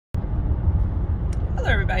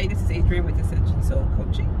Hello everybody, this is Adrienne with Ascension Soul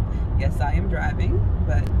Coaching. Yes, I am driving,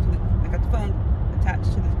 but I got the phone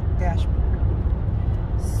attached to the dashboard.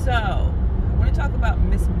 So, I want to talk about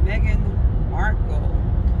Miss Meghan Markle.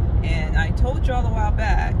 And I told y'all a while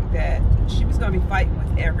back that she was going to be fighting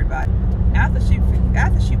with everybody. After she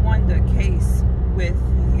won the case with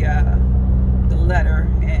the letter,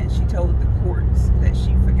 and she told the courts that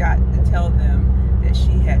she forgot to tell them that she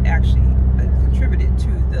had actually contributed to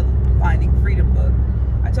the Finding Freedom book.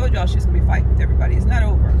 I told y'all she's going to be fighting with everybody. It's not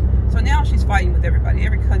over. So now she's fighting with everybody.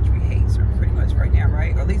 Every country hates her pretty much right now,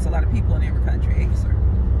 right? Or at least a lot of people in every country hates her.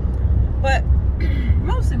 But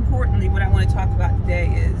most importantly, what I want to talk about today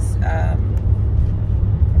is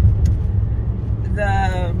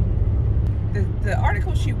the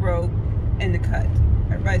article she wrote in The Cut.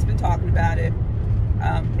 Everybody's been talking about it.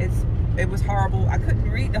 It was horrible. I couldn't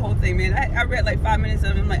read the whole thing, man. I read like 5 minutes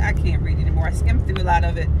of it. I'm like, I can't read it anymore. I skimmed through a lot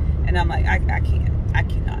of it, and I'm like, I cannot.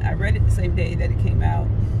 I read it the same day that it came out.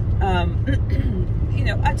 You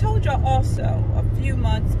know, I told y'all also a few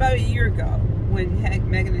months, about a year ago, when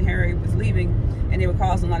Meghan and Harry was leaving, and they were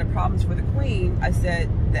causing a lot of problems for the Queen. I said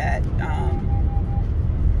that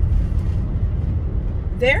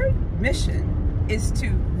their mission is to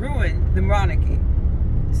ruin the monarchy.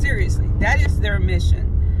 Seriously, that is their mission.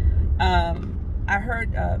 I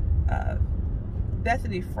heard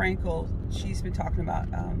Bethany Frankel, she's been talking about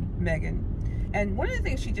Meghan, and one of the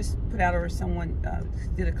things she just put out, or someone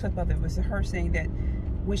did a clip of it, was her saying that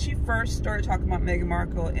when she first started talking about Meghan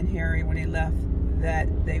Markle and Harry when they left, that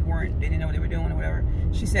they didn't know what they were doing or whatever.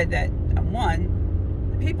 She said that one,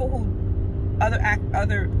 people who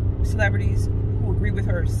other celebrities who agreed with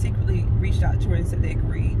her secretly reached out to her and said they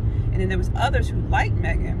agreed, and then there was others who liked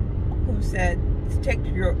Meghan who said take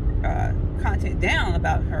your content down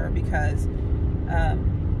about her because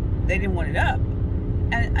they didn't want it up.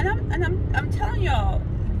 And I'm telling y'all,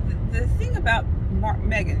 the thing about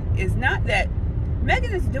Meghan is not that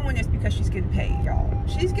Meghan is doing this because she's getting paid, y'all.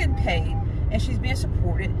 She's getting paid, and she's being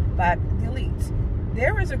supported by the elites.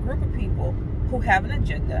 There is a group of people who have an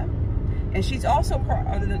agenda, and she's also part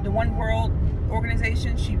of the One World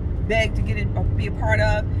organization. She begged to get in, be a part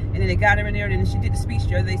of, and then they got her in there, and then she did the speech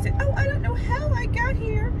there. They said, oh, I don't know how I got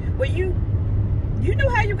here. Well, you know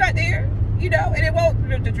how you got there, you know, and it won't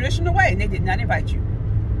the traditional way, and they did not invite you.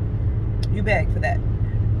 You begged for that,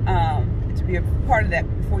 to be a part of that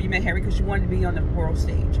before you met Harry, because you wanted to be on the world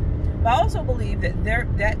stage. But I also believe that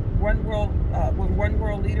one world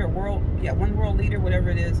leader, whatever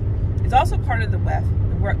it is also part of the WEF,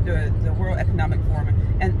 the World Economic Forum,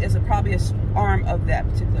 and is probably an arm of that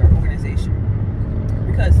particular organization,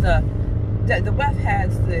 because the WEF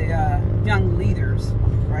has the young leaders,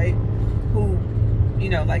 right, who, you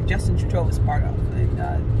know, like Justin Trudeau is part of, and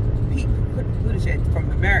Pete Buttigieg from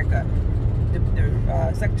America, the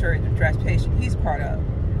Secretary of Transportation, he's part of.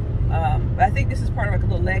 But I think this is part of like a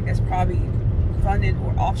little leg that's probably funded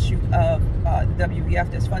or offshoot of the WEF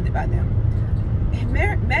that's funded by them. And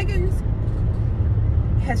Meghan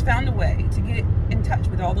has found a way to get in touch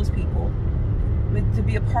with all those people, to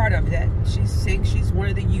be a part of that. She's saying she's one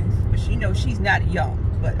of the youth, but she knows she's not young,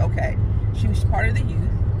 but okay. She was part of the youth,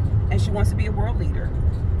 and she wants to be a world leader.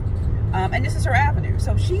 And this is her avenue.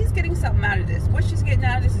 So she's getting something out of this. What she's getting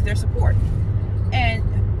out of this is their support. And,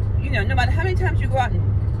 you know, no matter how many times you go out and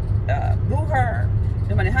boo her,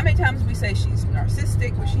 no matter how many times we say she's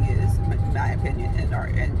narcissistic, which she is, in my opinion, and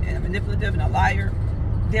manipulative and a liar,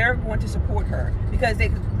 they're going to support her because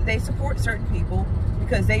they support certain people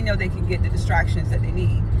because they know they can get the distractions that they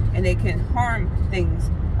need, and they can harm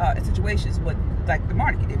things, situations with, like the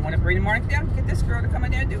monarchy. They want to bring the monarchy down, get this girl to come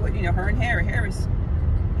in there and do it. You know, her and Harry's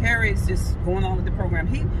just going on with the program.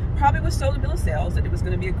 He probably was sold a bill of sales that it was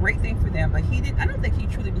going to be a great thing for them, but he didn't. I don't think he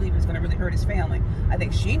truly believed it was going to really hurt his family. I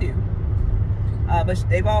think she knew, but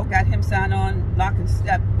they've all got him signed on lock and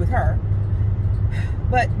step with her.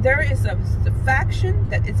 But there is a faction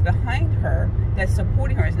that is behind her that's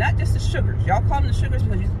supporting her. It's not just the sugars. Y'all call them the sugars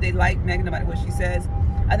because they like Meghan no matter what she says.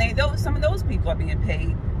 I think some of those people are being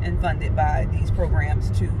paid and funded by these programs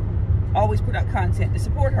to always put out content to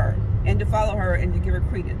support her and to follow her and to give her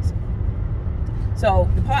credence. So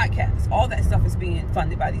the podcast, all that stuff is being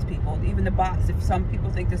funded by these people. Even the bots, if some people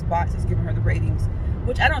think this bots is giving her the ratings,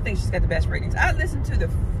 which I don't think she's got the best ratings. I didn't listen to the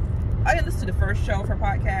first show of her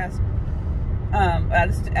podcast. I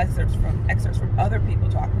listened to excerpts from other people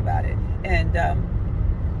talking about it, and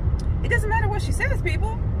it doesn't matter what she says,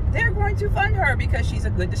 people. They're going to fund her because she's a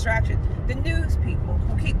good distraction. The news people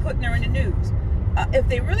who keep putting her in the news, if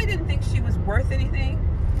they really didn't think she was worth anything,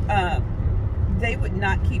 they would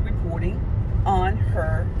not keep reporting on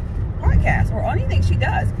her podcast or on anything she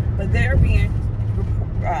does. But they're being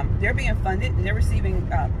they're being funded and they're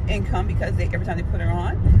receiving income because every time they put her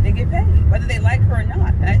on, they get paid, whether they like her or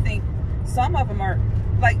not. And I think some of them are,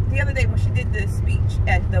 like the other day when she did this speech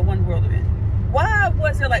at the One World event, why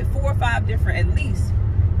was there like 4 or 5 different, at least,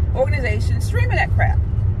 organizations streaming that crap?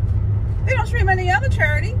 They don't stream any other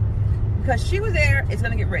charity because she was there. It's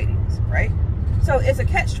going to get ratings, right? So it's a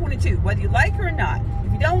catch-22, whether you like her or not.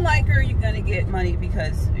 If you don't like her, you're going to get money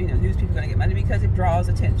because, you know, news people are going to get money because it draws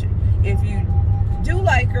attention. If you do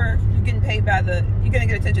like her, you're getting paid by you're going to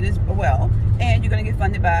get attention as well, and you're going to get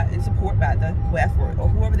funded by and support by the WEF or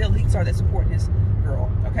whoever the elites are that supporting this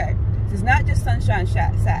girl, okay? It's not just Sunshine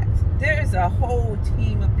Sacks. There is a whole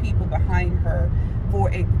team of people behind her for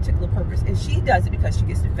a particular purpose, and she does it because she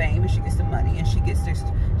gets the fame and she gets the money and she gets this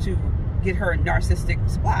to get her narcissistic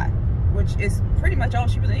supply, which is pretty much all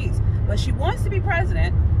she really needs. But she wants to be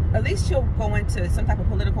president. At least she'll go into some type of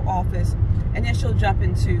political office, and then she'll jump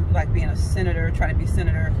into like being a senator, trying to be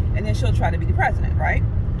senator, and then she'll try to be the president, right?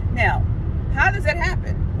 Now, how does that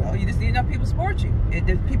happen? Well, you just need enough people to support you.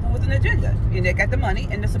 There's people with an agenda, and they got the money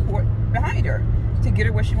and the support behind her to get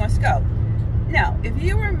her where she wants to go. Now, if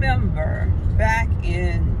you remember back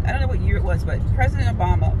in, I don't know what year it was, but President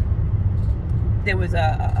Obama, there was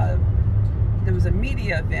a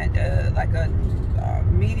media event, like a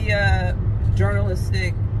media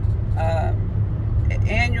journalistic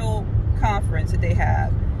annual conference that they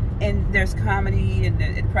have, and there's comedy, and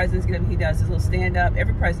the president's getting, he does his little stand-up.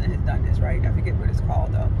 Every president has done this, right? I forget what it's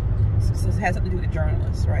called though. So it has something to do with the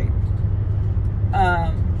journalists, right?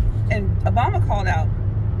 And Obama called out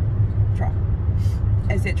Trump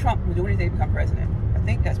and said Trump would do anything to become president. I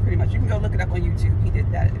think that's pretty much, you can go look it up on YouTube. He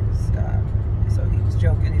did that. It was, so he was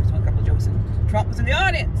joking, he was doing a couple of jokes, and Trump was in the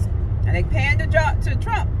audience, and they panned to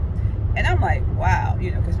Trump. And I'm like, wow,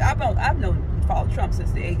 you know, because I've followed Trump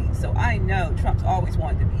since the 80s, so I know Trump's always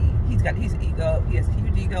wanted to be, he's an ego, he has a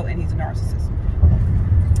huge ego, and he's a narcissist.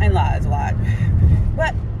 And lies a lot.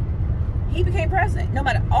 But he became president. No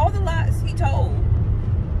matter all the lies he told,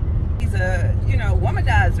 he's a, you know,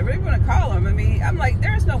 womanizer, whatever you want to call him. I mean, I'm like,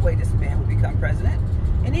 there's no way this man would become president.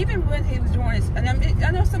 And even when he was doing his, and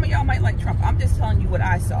I know some of y'all might like Trump, I'm just telling you what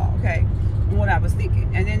I saw, okay, and what I was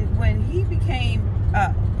thinking. And then when he became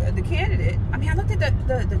the candidate, I mean, I looked at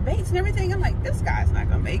the debates and everything. I'm like, this guy's not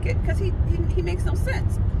gonna make it because he makes no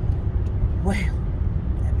sense. Well,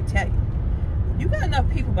 let me tell you, you got enough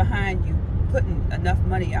people behind you putting enough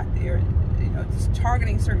money out there, you know, just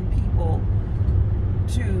targeting certain people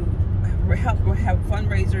to help have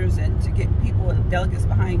fundraisers and to get people and delegates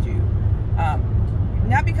behind you.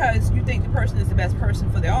 Not because you think the person is the best person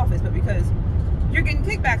for the office, but because you're getting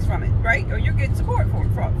kickbacks from it, right? Or you're getting support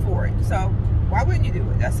for it. So why wouldn't you do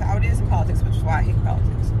it? That's how it is in politics, which is why I hate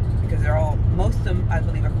politics. Because most of them, I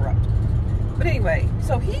believe, are corrupt. But anyway,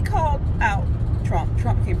 so he called out Trump.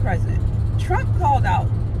 Trump became president. Trump called out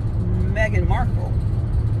Meghan Markle.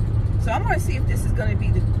 So I'm going to see if this is going to be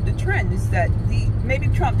the trend. Is that maybe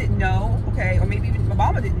Trump didn't know, okay, or maybe even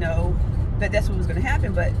Obama didn't know that that's what was going to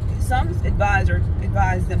happen. But some advisor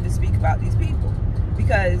advised them to speak about these people.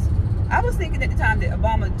 Because I was thinking at the time that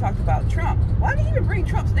Obama talked about Trump, why did he even bring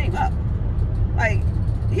Trump's name up? Like,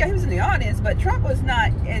 yeah, he was in the audience, but Trump was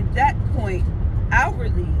not at that point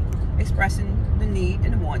outwardly expressing the need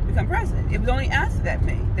and the want to become president. It was only after that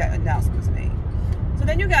announcement was made. So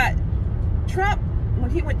then you got Trump, when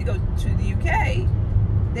he went to go to the UK,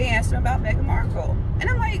 they asked him about Meghan Markle. And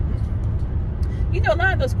I'm like, you know, a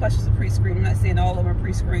lot of those questions are pre-screened. I'm not saying all of them are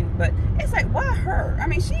pre-screened, but it's like, why her? I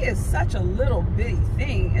mean, she is such a little bitty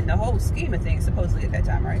thing in the whole scheme of things, supposedly at that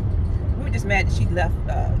time, right? We were just mad that she left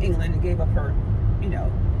England and gave up her, you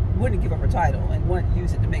know, wouldn't give up her title and wanted to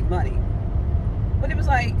use it to make money. But it was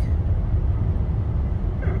like,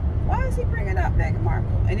 why is he bringing up Meghan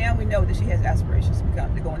Markle? And now we know that she has aspirations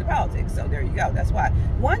to go into politics. So there you go. That's why.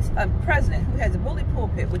 Once a president who has a bully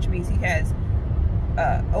pulpit, which means he has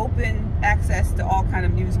open access to all kind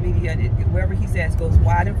of news media, and wherever he says goes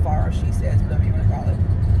wide and far, or she says, whatever you want to call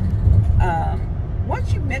it.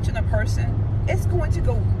 Once you mention a person, it's going to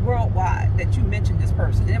go worldwide that you mentioned this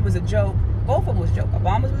person. And it was a joke. Both of them was a joke.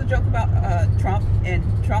 Obama's was a joke about Trump,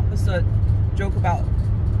 and Trump was a joke about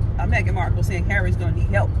Meghan Markle, saying Harry's going to need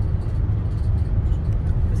help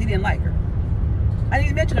because he didn't like her. I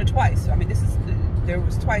didn't mention her twice. So, I mean, there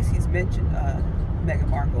was twice he's mentioned Meghan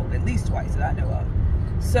Markle, at least twice that I know of.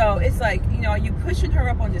 So it's like, you know, are you pushing her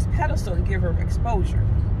up on this pedestal to give her exposure?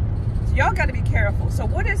 So y'all got to be careful. So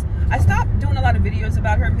I stopped doing a lot of videos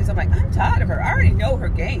about her because I'm like, I'm tired of her. I already know her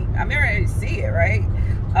game. I'm ready to see it, right?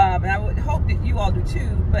 And I would hope that you all do too.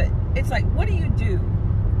 But it's like, what do you do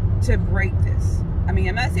to break this? I mean,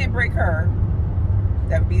 I'm not saying break her.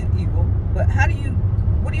 That would be evil. But how do you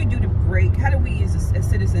what do you do to break? How do we as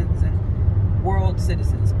citizens and world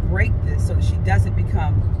citizens break this so that she doesn't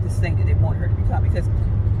become this thing that they want her to become? Because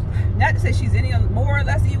not to say she's any more or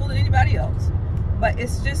less evil than anybody else, but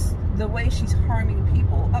it's just the way she's harming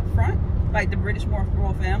people up front, like the British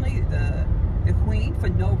royal family, the Queen, for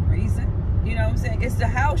no reason. You know what I'm saying? It's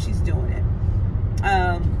how she's doing it,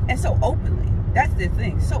 and so openly. That's the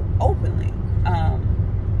thing, so openly.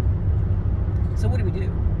 So what do?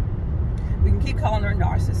 We can keep calling her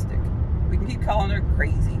narcissistic. We can keep calling her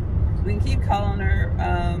crazy. We can keep calling her,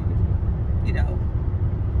 you know,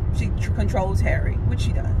 she controls Harry, which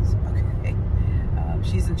she does. Okay,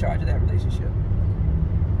 she's in charge of that relationship.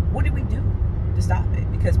 What do we do to stop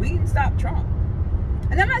it? Because we can stop Trump.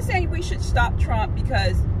 And I'm not saying we should stop Trump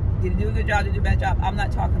because did he do a good job, did he do a bad job? I'm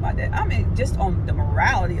not talking about that. I mean, just on the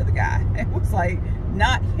morality of the guy. It was like,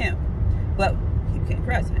 not him, but he became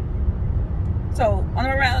president. So on the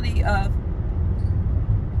morality of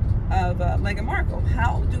Meghan Markle,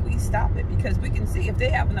 how do we stop it? Because we can see if they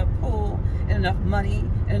have enough pull and enough money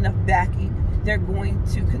and enough backing, they're going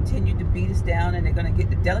to continue to beat us down, and they're going to get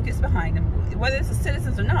the delegates behind them. Whether it's the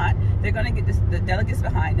citizens or not, they're going to get the delegates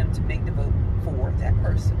behind them to make the vote for that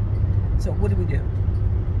person. So what do we do?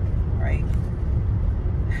 Right?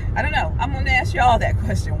 I don't know. I'm going to ask y'all that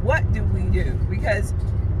question. What do we do? Because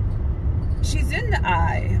she's in the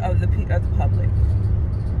eye of the public.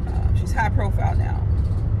 She's high profile now.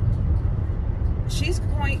 She's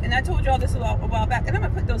going, and I told y'all this a while back, and I'm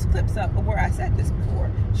going to put those clips up of where I said this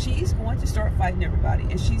before. She's going to start fighting everybody,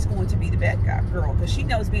 and she's going to be the bad guy girl, because she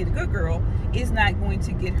knows being a good girl is not going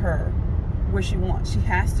to get her where she wants. She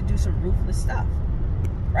has to do some ruthless stuff,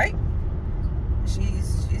 right?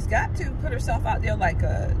 She's got to put herself out there like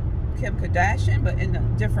a Kim Kardashian, but in a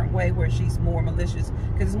different way where she's more malicious,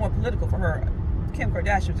 because it's more political for her. Kim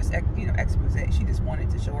Kardashian was just, you know, expose. She just wanted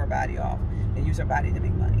to show her body off and use her body to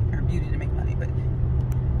make money, her beauty to make money. But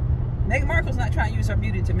Meghan Markle's not trying to use her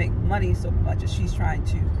beauty to make money so much as she's trying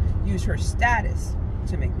to use her status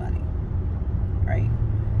to make money, right?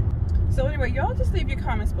 So anyway, y'all just leave your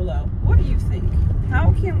comments below. What do you think?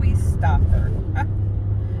 How can we stop her?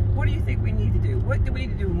 What do you think we need to do? What do we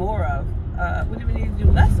need to do more of? What do we need to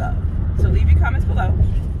do less of? So leave your comments below.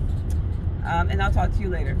 And I'll talk to you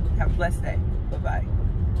later. Have a blessed day. Bye-bye.